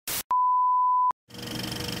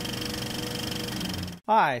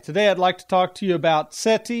Hi, today I'd like to talk to you about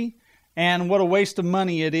SETI and what a waste of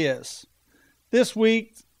money it is. This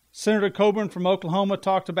week, Senator Coburn from Oklahoma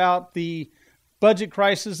talked about the budget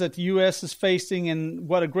crisis that the U.S. is facing and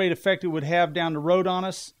what a great effect it would have down the road on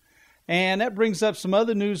us. And that brings up some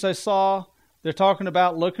other news I saw. They're talking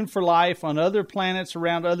about looking for life on other planets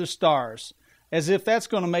around other stars, as if that's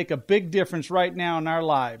going to make a big difference right now in our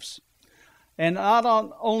lives. And not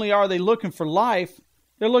only are they looking for life,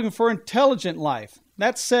 they're looking for intelligent life.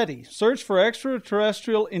 That's SETI, Search for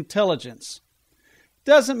Extraterrestrial Intelligence.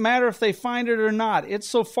 Doesn't matter if they find it or not. It's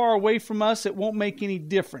so far away from us, it won't make any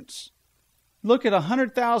difference. Look at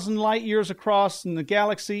 100,000 light years across in the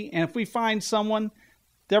galaxy, and if we find someone,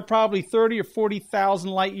 they're probably 30 or 40,000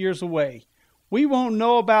 light years away. We won't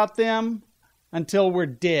know about them until we're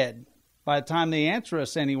dead, by the time they answer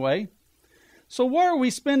us anyway. So why are we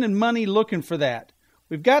spending money looking for that?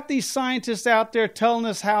 We've got these scientists out there telling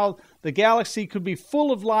us how the galaxy could be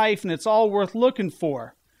full of life and it's all worth looking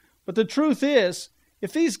for. But the truth is,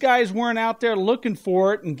 if these guys weren't out there looking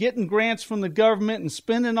for it and getting grants from the government and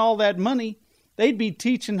spending all that money, they'd be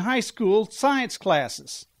teaching high school science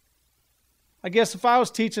classes. I guess if I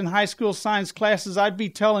was teaching high school science classes, I'd be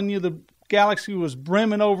telling you the galaxy was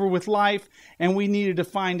brimming over with life and we needed to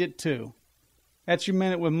find it too. That's your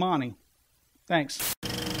Minute with Monte. Thanks.